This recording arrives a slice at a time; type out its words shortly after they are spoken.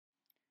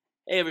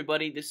Hey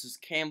everybody, this is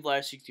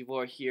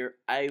CamFlash64 here.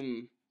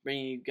 I'm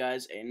bringing you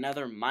guys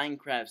another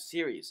Minecraft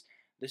series.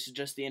 This is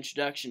just the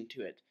introduction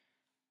to it.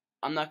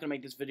 I'm not going to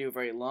make this video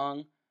very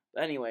long,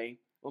 but anyway,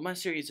 what my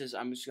series is,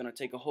 I'm just going to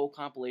take a whole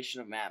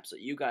compilation of maps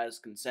that you guys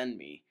can send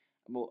me.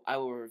 I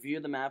will review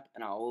the map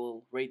and I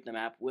will rate the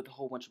map with a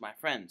whole bunch of my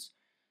friends.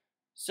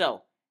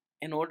 So,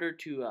 in order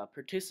to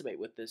participate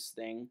with this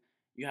thing,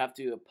 you have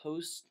to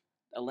post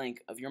a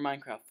link of your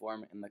Minecraft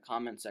form in the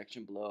comment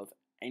section below of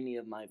any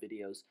of my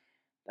videos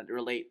that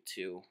relate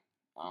to,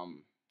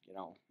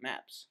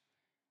 maps.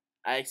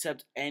 I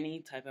accept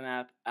any type of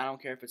map. I don't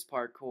care if it's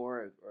parkour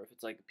or if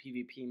it's like a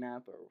PvP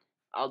map, or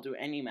I'll do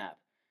any map.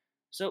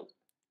 So,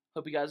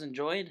 hope you guys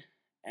enjoyed,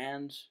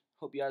 and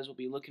hope you guys will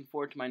be looking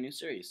forward to my new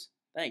series.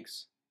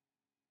 Thanks.